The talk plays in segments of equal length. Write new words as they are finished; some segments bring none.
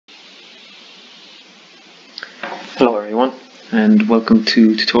Hello everyone, and welcome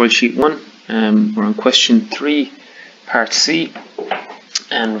to tutorial sheet 1. We're on question 3, part C,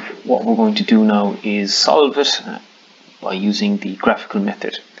 and what we're going to do now is solve it by using the graphical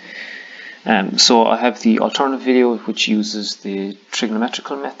method. So I have the alternative video which uses the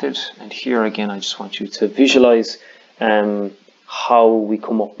trigonometrical method, and here again I just want you to visualize how we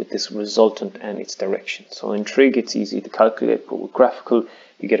come up with this resultant and its direction. So in trig it's easy to calculate, but with graphical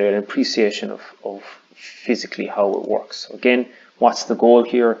you get an appreciation of physically how it works. So again, what's the goal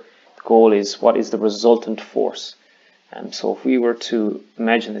here? The goal is what is the resultant force. So if we were to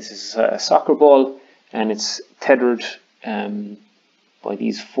imagine this is a soccer ball and it's tethered by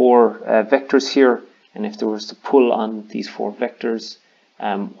these 4 vectors here, and if there was to pull on these 4 vectors,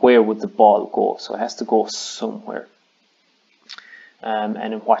 where would the ball go? So it has to go somewhere.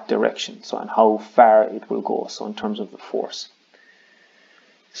 And in what direction, so and how far it will go, so in terms of the force.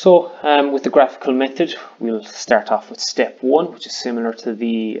 So with the graphical method we'll start off with step 1, which is similar to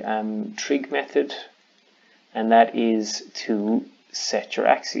the TRIG method, and that is to set your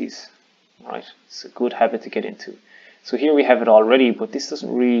axes. Right, it's a good habit to get into. So here we have it already, but this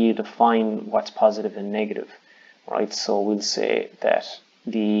doesn't really define what's positive and negative. Right, so we'll say that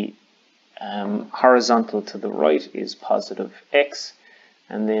the horizontal to the right is positive x,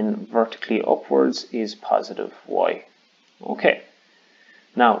 and then vertically upwards is positive y. Okay.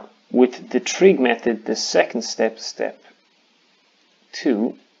 Now, with the TRIG method, the second step, step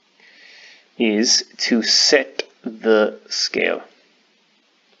 2, is to set the scale.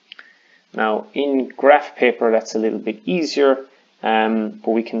 Now, in graph paper, that's a little bit easier, but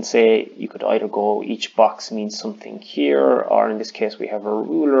we can say you could either go each box means something here, or in this case we have a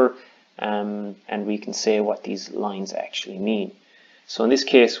ruler, and we can say what these lines actually mean. So in this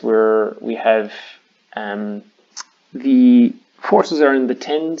case, we have the forces are in the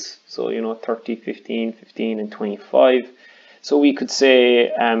tens, so 30, 15, 15, and 25. So we could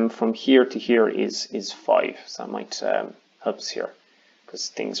say from here to here is 5. So that might help us here, because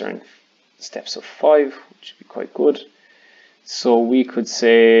things are in steps of 5, which would be quite good. So we could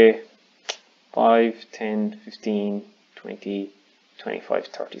say 5, 10, 15, 20, 25,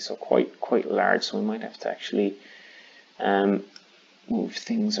 30. So quite large. So we might have to actually move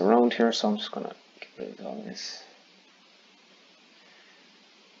things around here. So I'm just going to get rid of all this.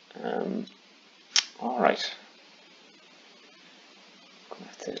 Alright, I'm going to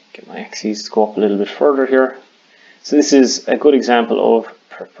have to get my axes to go up a little bit further here. So this is a good example of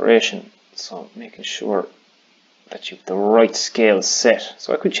preparation, so making sure that you have the right scale set.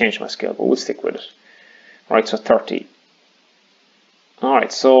 So I could change my scale, but we'll stick with it. Alright, so 30.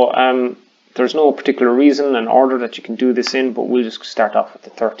 Alright, so there's no particular reason and order that you can do this in, but we'll just start off with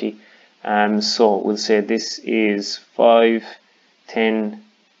the 30. So we'll say this is 5, 10,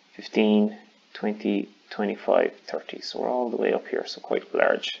 15, 20, 25, 30. So we're all the way up here, so quite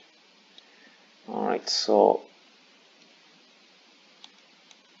large. Alright, so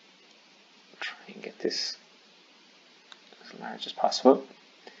try and get this as large as possible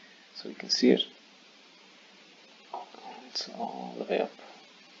so we can see it. It's all the way up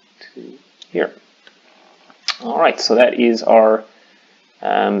to here. Alright, so that is our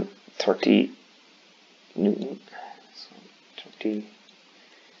 30 Newton. So 30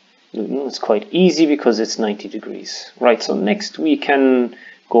 Newton. It's quite easy because it's 90 degrees. Right, so next we can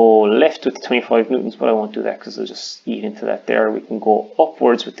go left with the 25 newtons, but I won't do that because I'll just eat into that there. We can go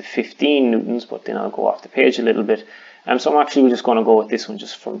upwards with the 15 newtons, but then I'll go off the page a little bit. So I'm actually just going to go with this one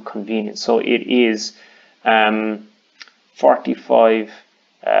just from convenience. So it is 45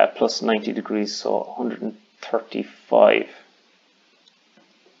 plus 90 degrees, so 135.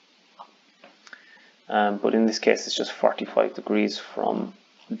 But in this case it's just 45 degrees from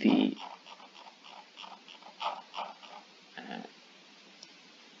the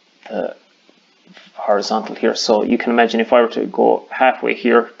horizontal here. So you can imagine if I were to go halfway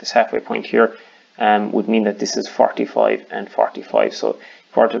here, this halfway point here would mean that this is 45 and 45. So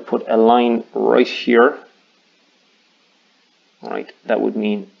if I were to put a line right here, right, that would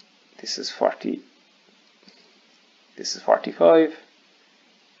mean this is 40, this is 45,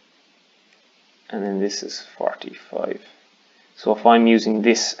 and then this is 45. So if I'm using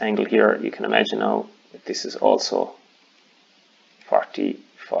this angle here, you can imagine now that this is also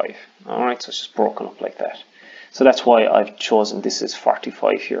 45. Alright, so it's just broken up like that. So that's why I've chosen this is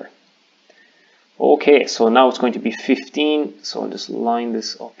 45 here. Okay, so now it's going to be 15. So I'll just line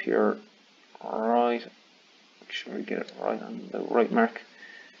this up here. Alright, make sure we get it right on the right mark.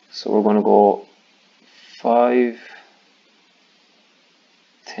 So we're going to go 5,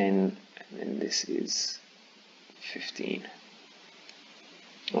 10, and then this is 15.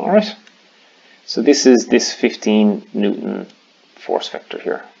 Alright, So this is this 15 Newton force vector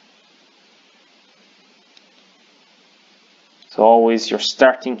here. So always you're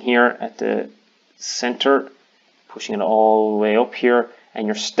starting here at the center, pushing it all the way up here, and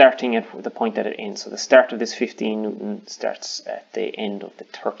you're starting at the point that it ends. So the start of this 15 Newton starts at the end of the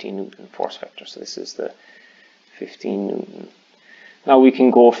 30 Newton force vector. So this is the 15 Newton. Now we can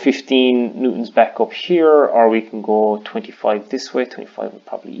go 15 Newtons back up here, or we can go 25 this way. 25 would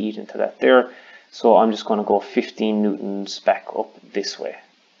probably eat into that there. So I'm just going to go 15 Newtons back up this way.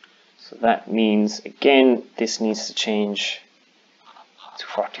 So that means, again, this needs to change to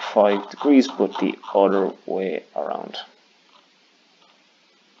 45 degrees, but the other way around.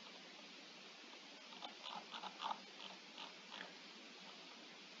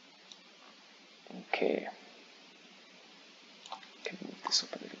 Okay. Can move this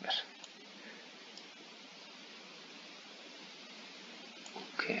up a little bit.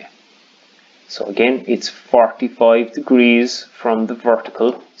 Okay. So again, it's 45 degrees from the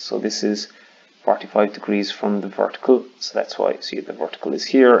vertical. So this is 45 degrees from the vertical. So that's why, see, the vertical is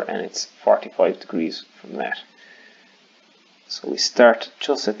here, and it's 45 degrees from that. So we start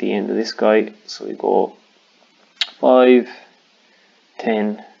just at the end of this guy. So we go 5,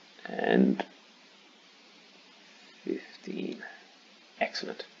 10, and 15.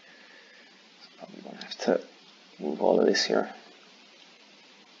 Excellent. So probably going to have to move all of this here.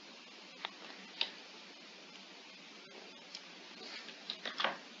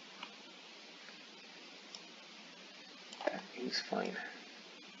 That is fine.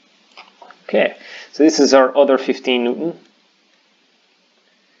 Okay, so this is our other 15 Newton.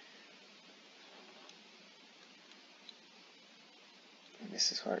 And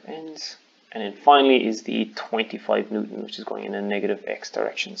this is where it ends. And then finally is the 25 Newton, which is going in a negative x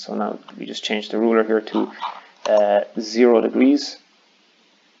direction. So now we just change the ruler here to 0 degrees.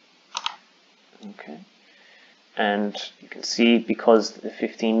 Okay. And you can see, because the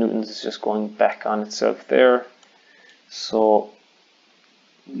 15 Newtons is just going back on itself there, so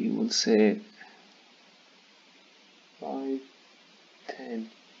we will say 5, 10,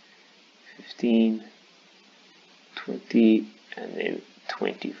 15, 20, and then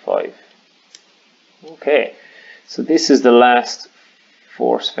 25. Okay, so this is the last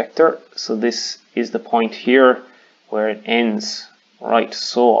force vector. So this is the point here where it ends. Right,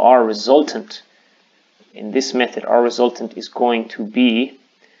 so our resultant in this method, our resultant is going to be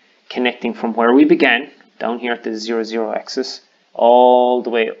connecting from where we began, down here at the 0, 0 axis, all the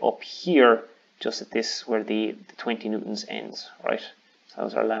way up here, just at this, where the 20 Newtons ends, right? So that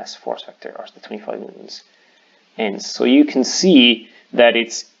was our last force vector, or the 25 Newtons ends. So you can see that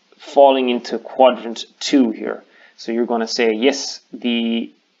it's falling into quadrant 2 here. So you're going to say, yes,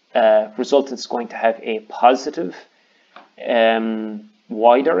 the resultant is going to have a positive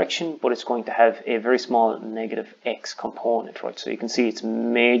y direction, but it's going to have a very small negative x component, right? So you can see it's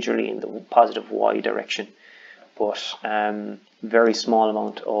majorly in the positive y direction, but very small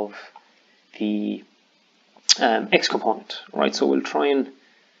amount of the x component, right? So we'll try and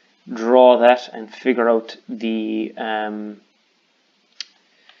draw that and figure out the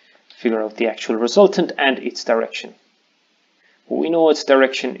actual resultant and its direction. Well, we know its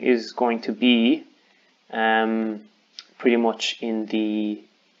direction is going to be pretty much in the,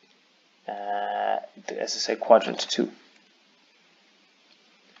 as I say, quadrant 2.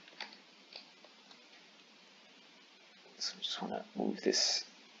 So I just want to move this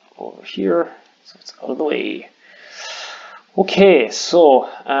over here so it's out of the way. Okay, so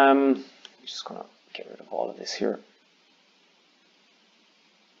I'm just going to get rid of all of this here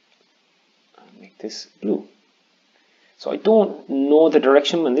and make this blue. So I don't know the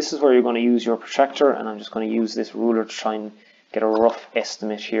direction, and this is where you're going to use your protractor, and I'm just going to use this ruler to try and get a rough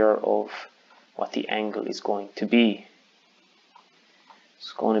estimate here of what the angle is going to be.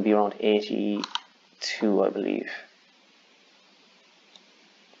 It's going to be around 82, I believe.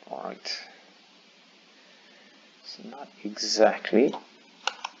 Alright. So not exactly.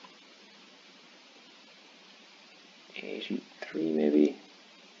 83 maybe.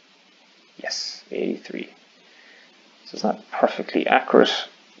 Yes, 83. So it's not perfectly accurate,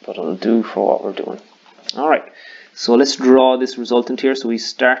 but it'll do for what we're doing. Alright, so let's draw this resultant here. So we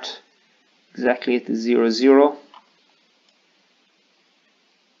start exactly at the 0, 0.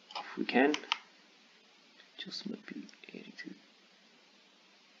 If we can. Just might be 82.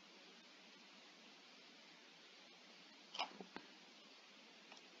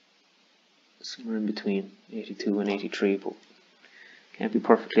 Somewhere in between 82 and 83, but can't be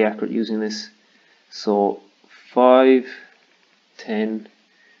perfectly accurate using this. So 5, 10,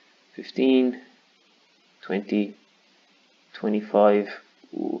 15, 20, 25,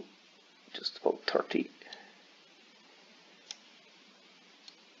 just about 30.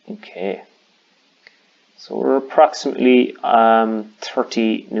 Okay, so we're approximately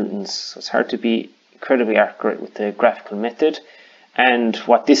 30 newtons. So it's hard to be incredibly accurate with the graphical method. And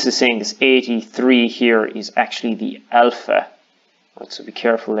what this is saying is 83 here is actually the alpha. Right, so be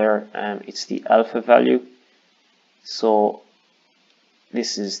careful there. It's the alpha value. So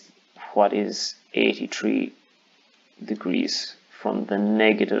this is what is 83 degrees from the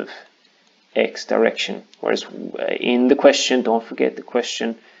negative x direction. Whereas in the question, don't forget the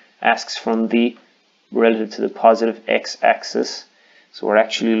question asks from the relative to the positive x-axis. So we're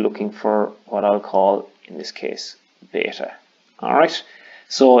actually looking for what I'll call, in this case, beta. Alright,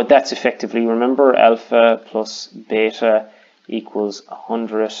 so that's effectively, remember, alpha plus beta equals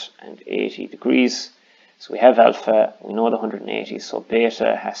 180 degrees. So we have alpha, we know the 180, so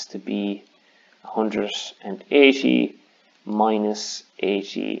beta has to be 180 minus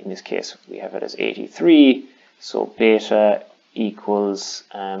 80. In this case, we have it as 83, so beta equals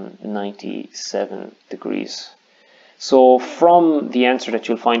 97 degrees. So from the answer that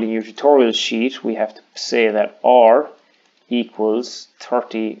you'll find in your tutorial sheet, we have to say that R equals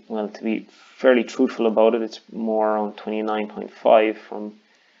 30, well, to be fairly truthful about it, it's more around 29.5 from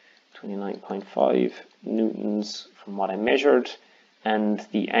 29.5 newtons from what I measured, and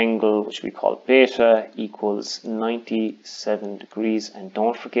the angle, which we call beta, equals 97 degrees. And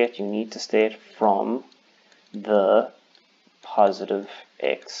don't forget, you need to state from the positive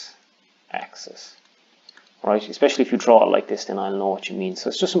x-axis. Right, especially if you draw it like this, then I'll know what you mean. So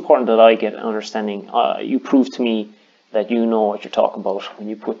it's just important that I get an understanding. You prove to me that you know what you're talking about when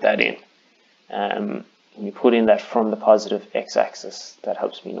you put that in. When you put in that from the positive x-axis, that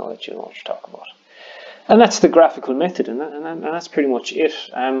helps me know that you know what you're talking about. And that's the graphical method, and that's pretty much it.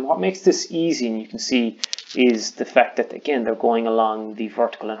 What makes this easy, and you can see, is the fact that, again, they're going along the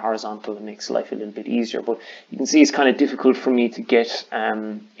vertical and horizontal. It makes life a little bit easier, but you can see it's kind of difficult for me to get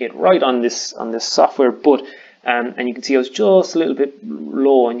it right on this software. But and you can see I was just a little bit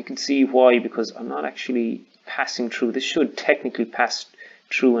low, and you can see why, because I'm not actually passing through. This should technically pass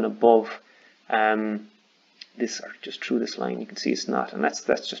through and above this, or just through this line. You can see it's not, and that's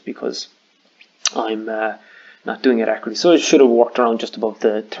just because I'm not doing it accurately. So it should have worked around just above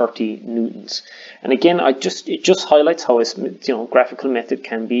the 30 newtons. And again, it just highlights how graphical method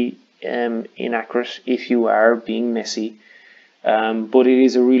can be inaccurate if you are being messy. But it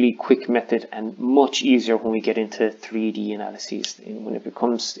is a really quick method and much easier when we get into 3D analyses. When it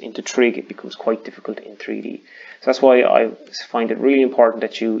becomes into TRIG, it becomes quite difficult in 3D. So that's why I find it really important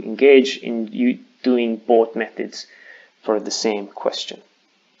that you engage in doing both methods for the same question.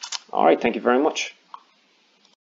 All right, thank you very much.